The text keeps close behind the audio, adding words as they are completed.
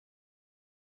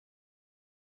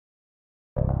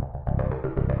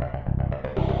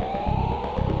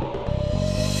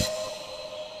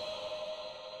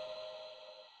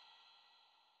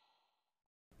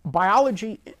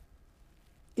biology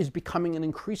is becoming an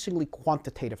increasingly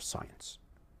quantitative science.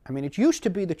 I mean, it used to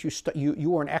be that you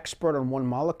were an expert on one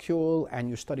molecule and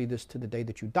you studied this to the day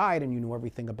that you died and you knew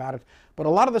everything about it. But a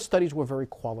lot of the studies were very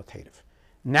qualitative.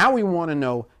 Now we want to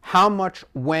know how much,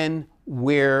 when,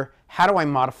 where, how do I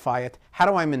modify it, how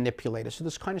do I manipulate it. So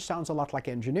this kind of sounds a lot like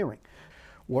engineering.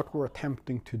 What we're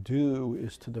attempting to do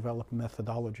is to develop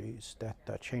methodologies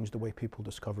that change the way people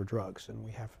discover drugs. And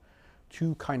we have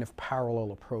two kind of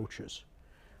parallel approaches.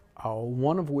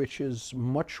 One of which is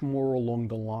much more along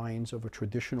the lines of a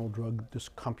traditional drug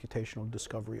computational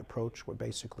discovery approach, where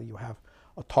basically you have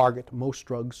a target. Most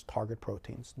drugs target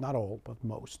proteins, not all, but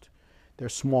most. They're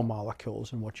small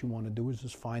molecules, and what you want to do is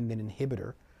just find an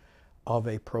inhibitor of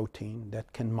a protein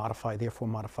that can modify, therefore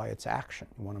modify its action.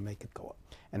 You want to make it go up.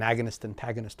 An agonist,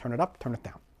 antagonist, turn it up, turn it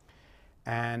down.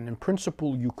 And in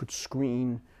principle, you could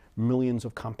screen millions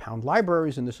of compound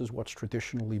libraries, and this is what's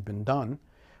traditionally been done.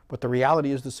 But the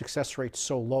reality is the success rate's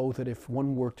so low that if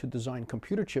one were to design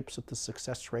computer chips at the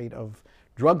success rate of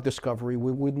drug discovery,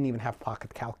 we wouldn't even have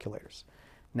pocket calculators.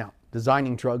 Now,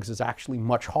 designing drugs is actually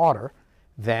much harder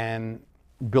than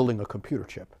building a computer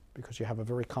chip, because you have a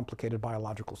very complicated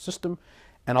biological system,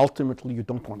 and ultimately you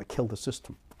don't want to kill the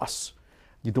system, us.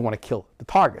 You don't want to kill the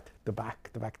target, the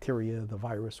bacteria, the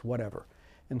virus, whatever.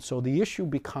 And so the issue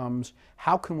becomes,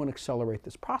 how can one accelerate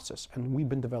this process? And we've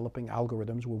been developing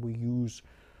algorithms where we use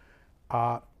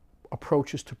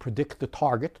approaches to predict the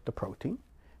target, the protein.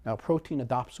 Now, a protein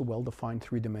adopts a well-defined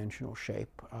three-dimensional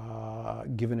shape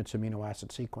given its amino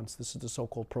acid sequence. This is the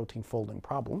so-called protein folding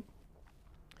problem.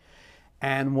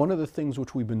 And one of the things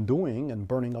which we've been doing and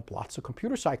burning up lots of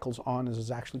computer cycles on is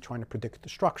actually trying to predict the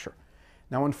structure.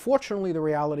 Now, unfortunately, the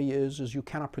reality is you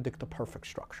cannot predict a perfect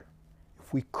structure.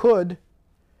 If we could,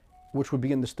 which would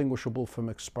be indistinguishable from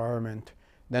experiment,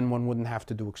 then one wouldn't have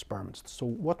to do experiments. So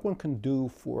what one can do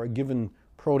for a given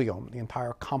proteome, the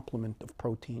entire complement of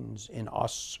proteins in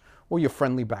us, or your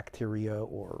friendly bacteria,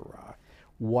 or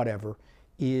whatever,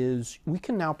 is we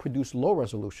can now produce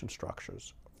low-resolution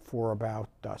structures for about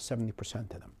 70% of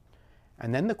them.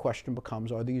 And then the question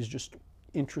becomes, are these just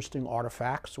interesting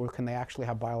artifacts, or can they actually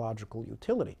have biological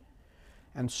utility?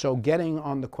 And so getting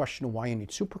on the question of why you need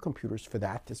supercomputers for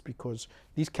that is because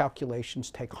these calculations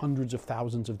take hundreds of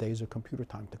thousands of days of computer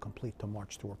time to complete, to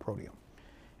march through a proteome.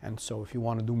 And so if you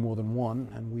want to do more than one,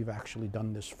 and we've actually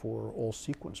done this for all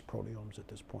sequence proteomes at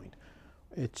this point,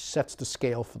 it sets the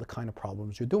scale for the kind of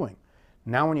problems you're doing.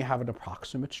 Now when you have an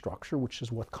approximate structure, which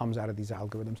is what comes out of these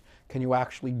algorithms, can you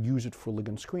actually use it for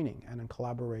ligand screening? And in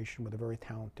collaboration with a very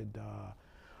talented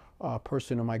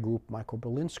person in my group, Michael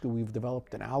Berlinski, we've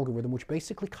developed an algorithm which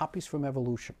basically copies from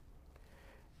evolution.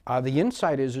 The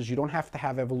insight is you don't have to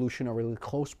have evolutionarily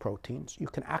close proteins. You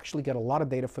can actually get a lot of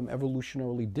data from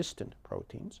evolutionarily distant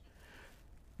proteins.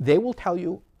 They will tell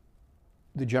you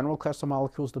the general class of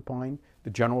molecules that bind, the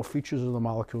general features of the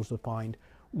molecules that bind,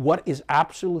 what is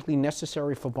absolutely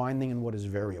necessary for binding and what is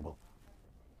variable.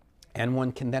 And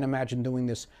one can then imagine doing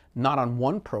this not on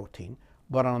one protein,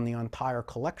 but on the entire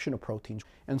collection of proteins.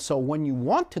 And so when you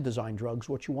want to design drugs,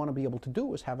 what you want to be able to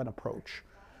do is have an approach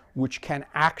which can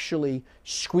actually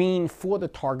screen for the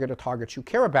target or targets you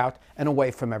care about and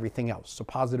away from everything else, so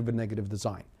positive and negative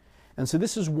design. And so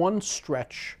this is one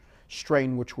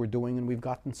strain which we're doing, and we've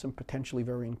gotten some potentially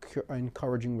very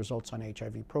encouraging results on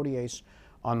HIV protease,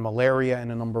 on malaria,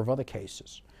 and a number of other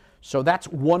cases. So that's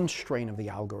one strain of the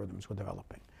algorithms we're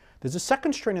developing. There's a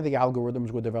second strain of the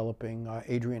algorithms we're developing,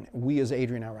 Adrian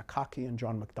Arakaki and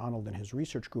John McDonald and his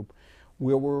research group,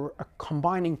 where we're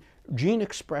combining gene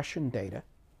expression data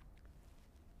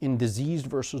in diseased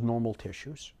versus normal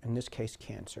tissues, in this case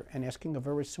cancer, and asking a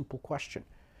very simple question.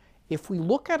 If we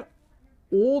look at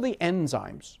all the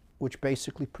enzymes which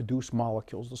basically produce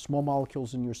molecules, the small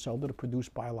molecules in your cell that are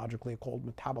produced biologically are called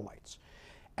metabolites,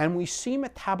 and we see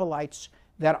metabolites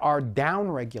that are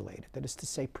downregulated, that is to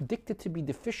say, predicted to be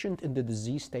deficient in the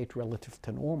disease state relative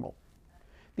to normal.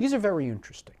 These are very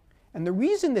interesting. And the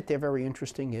reason that they're very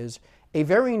interesting is a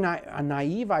very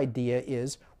naive idea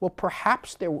is, well,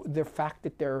 perhaps the fact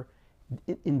that they're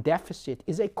in deficit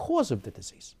is a cause of the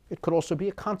disease. It could also be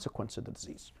a consequence of the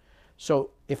disease.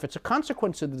 So if it's a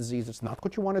consequence of the disease, it's not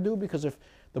what you want to do, because if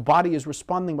the body is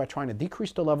responding by trying to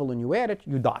decrease the level and you add it,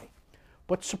 you die.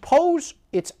 But suppose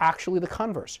it's actually the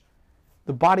converse.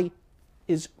 The body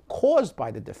is caused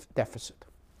by the deficit.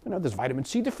 You know, there's vitamin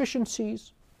C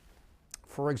deficiencies.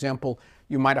 For example,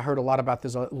 you might have heard a lot about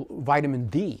this. Vitamin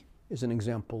D is an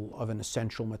example of an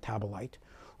essential metabolite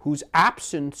whose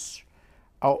absence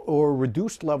or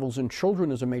reduced levels in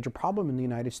children is a major problem in the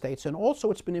United States. And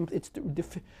also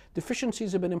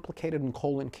deficiencies have been implicated in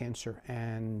colon cancer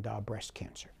and breast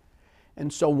cancer.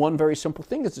 And so one very simple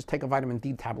thing is just take a vitamin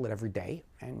D tablet every day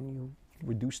and you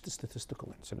reduce the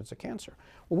statistical incidence of cancer.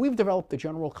 Well, we've developed a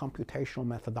general computational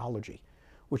methodology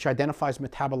which identifies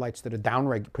metabolites that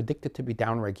are predicted to be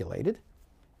downregulated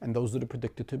and those that are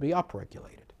predicted to be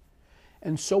upregulated.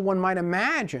 And so one might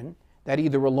imagine that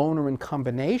either alone or in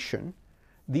combination,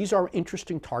 these are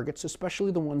interesting targets,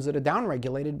 especially the ones that are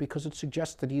downregulated, because it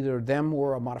suggests that either them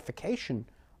or a modification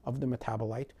of the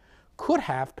metabolite could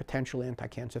have potential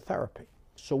anti-cancer therapy.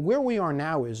 So where we are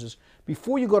now is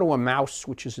before you go to a mouse,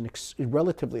 which is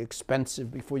relatively expensive,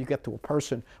 before you get to a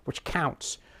person, which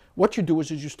counts, what you do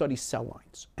is you study cell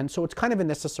lines. And so it's kind of a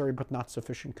necessary but not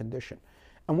sufficient condition.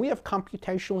 And we have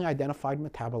computationally identified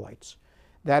metabolites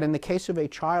that in the case of a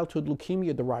childhood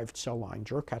leukemia-derived cell line,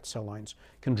 Jurkat cell lines,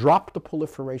 can drop the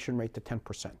proliferation rate to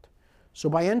 10%. So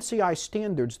by NCI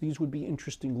standards, these would be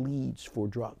interesting leads for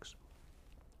drugs.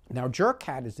 Now,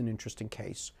 Jurkat is an interesting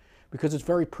case because it's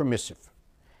very permissive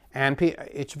and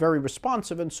it's very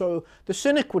responsive. And so the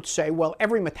cynic would say, well,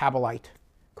 every metabolite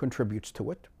contributes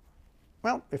to it.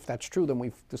 Well, if that's true, then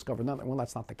we've discovered nothing. Well,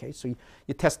 that's not the case. So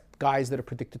you test guys that are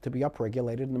predicted to be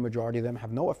upregulated, and the majority of them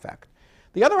have no effect.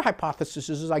 The other hypothesis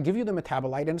is I give you the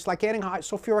metabolite, and it's like adding high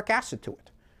sulfuric acid to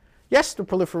it. Yes, the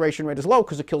proliferation rate is low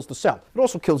because it kills the cell. It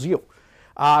also kills you.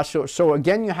 So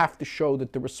again, you have to show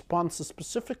that the response is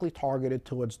specifically targeted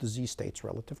towards disease states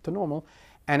relative to normal,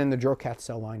 and in the Jurkat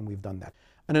cell line, we've done that.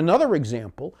 And another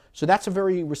example, so that's a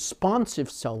very responsive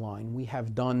cell line, we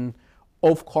have done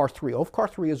OVCAR3.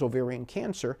 OVCAR3 is ovarian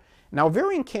cancer. Now,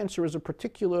 ovarian cancer is a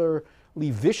particularly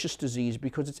vicious disease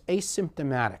because it's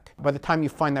asymptomatic. By the time you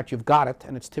find out you've got it,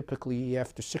 and it's typically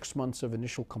after 6 months of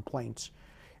initial complaints,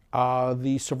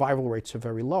 the survival rates are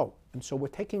very low. And so we're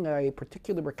taking a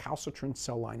particular recalcitrant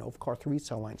cell line, OVCAR3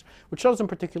 cell lines, which doesn't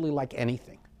particularly like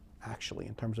anything, actually,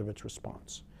 in terms of its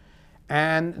response.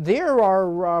 And there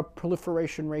are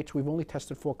proliferation rates. We've only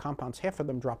tested 4 compounds. Half of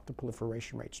them dropped the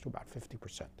proliferation rates to about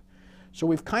 50%. So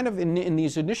we've kind of, in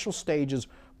these initial stages,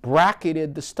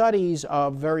 bracketed the studies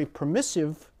of very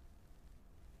permissive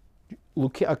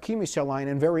leukemia cell line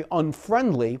and very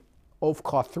unfriendly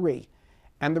OVCAR3.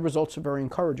 And the results are very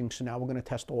encouraging, so now we're going to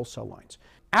test all cell lines.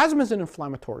 Asthma is an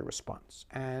inflammatory response,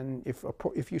 and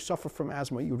if you suffer from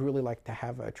asthma, you'd really like to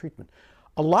have a treatment.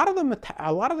 A lot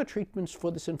of the treatments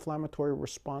for this inflammatory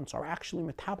response are actually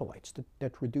metabolites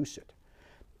that reduce it.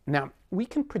 Now, we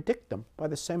can predict them by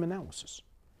the same analysis.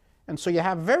 And so you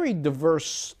have very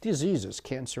diverse diseases,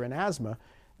 cancer and asthma,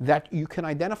 that you can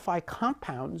identify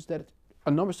compounds that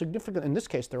a number significant, in this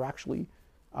case, they're actually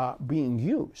being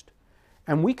used.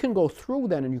 And we can go through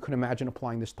then, and you can imagine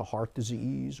applying this to heart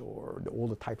disease or all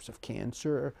the types of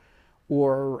cancer,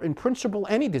 or in principle,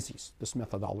 any disease this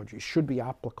methodology should be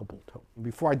applicable to.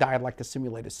 Before I die, I'd like to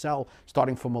simulate a cell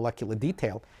starting from molecular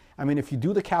detail. I mean, if you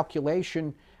do the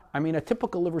calculation, I mean, a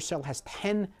typical liver cell has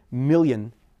 10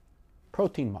 million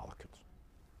protein molecules.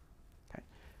 Okay?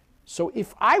 So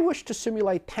if I wish to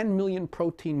simulate 10 million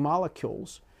protein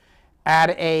molecules at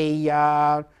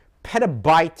a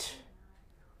petabyte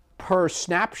per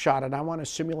snapshot, and I want to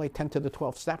simulate 10 to the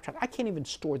 12th snapshot, I can't even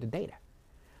store the data.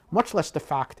 Much less the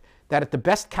fact that at the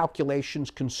best calculations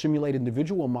can simulate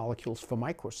individual molecules for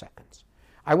microseconds.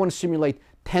 I want to simulate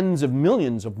tens of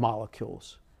millions of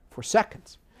molecules for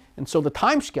seconds. And so the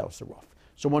timescales are off.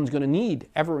 So one's going to need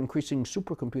ever-increasing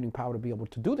supercomputing power to be able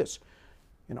to do this.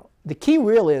 You know, the key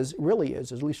really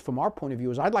is, at least from our point of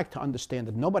view, is I'd like to understand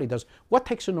that nobody does. What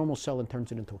takes a normal cell and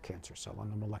turns it into a cancer cell on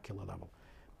the molecular level?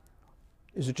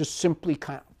 Is it just simply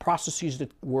kind of processes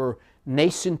that were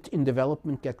nascent in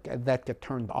development that get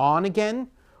turned on again?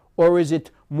 Or is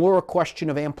it more a question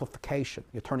of amplification?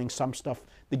 You're turning some stuff,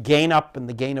 the gain up and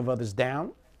the gain of others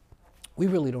down? We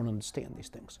really don't understand these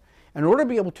things. And in order to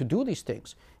be able to do these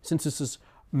things, since this is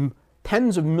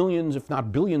tens of millions, if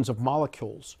not billions of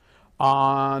molecules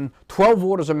on 12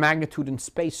 orders of magnitude in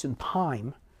space and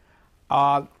time,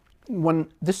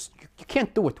 you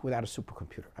can't do it without a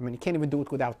supercomputer. I mean, you can't even do it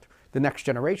without the next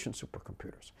generation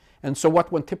supercomputers. And so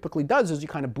what one typically does is you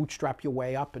kind of bootstrap your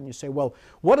way up and you say, well,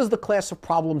 what is the class of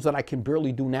problems that I can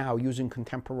barely do now using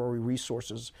contemporary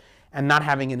resources and not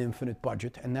having an infinite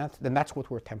budget? And that's what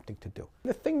we're attempting to do.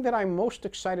 The thing that I'm most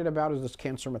excited about is this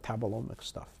cancer metabolomics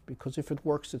stuff, because if it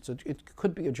works, it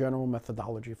could be a general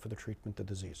methodology for the treatment of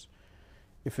disease.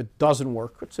 If it doesn't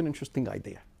work, it's an interesting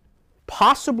idea.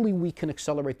 Possibly we can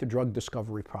accelerate the drug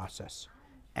discovery process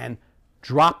and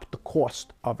drop the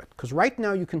cost of it. Because right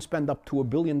now you can spend up to $1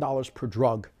 billion per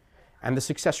drug, and the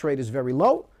success rate is very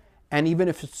low. And even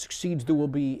if it succeeds, there will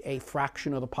be a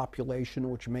fraction of the population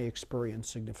which may experience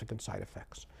significant side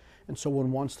effects. And so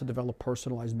one wants to develop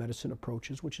personalized medicine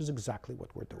approaches, which is exactly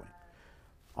what we're doing.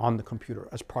 on the computer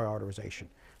as prioritization.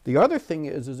 The other thing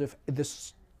is if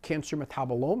this cancer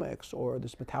metabolomics or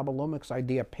this metabolomics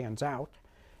idea pans out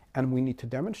and we need to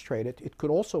demonstrate it, it could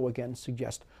also, again,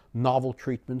 suggest novel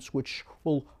treatments which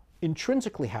will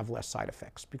intrinsically have less side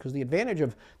effects, because the advantage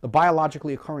of the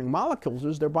biologically occurring molecules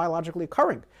is they're biologically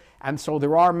occurring. And so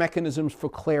there are mechanisms for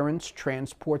clearance,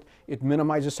 transport. It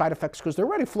minimizes side effects because they're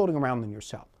already floating around in your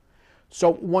cell.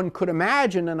 So one could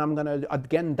imagine, and I'm going to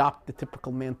again adopt the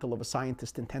typical mantle of a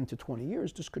scientist in 10 to 20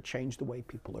 years, this could change the way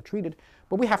people are treated,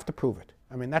 but we have to prove it.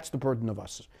 I mean, that's the burden of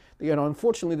us. You know,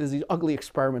 unfortunately, there's these ugly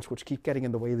experiments which keep getting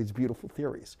in the way of these beautiful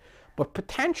theories. But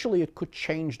potentially it could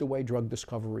change the way drug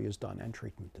discovery is done and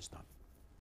treatment is done.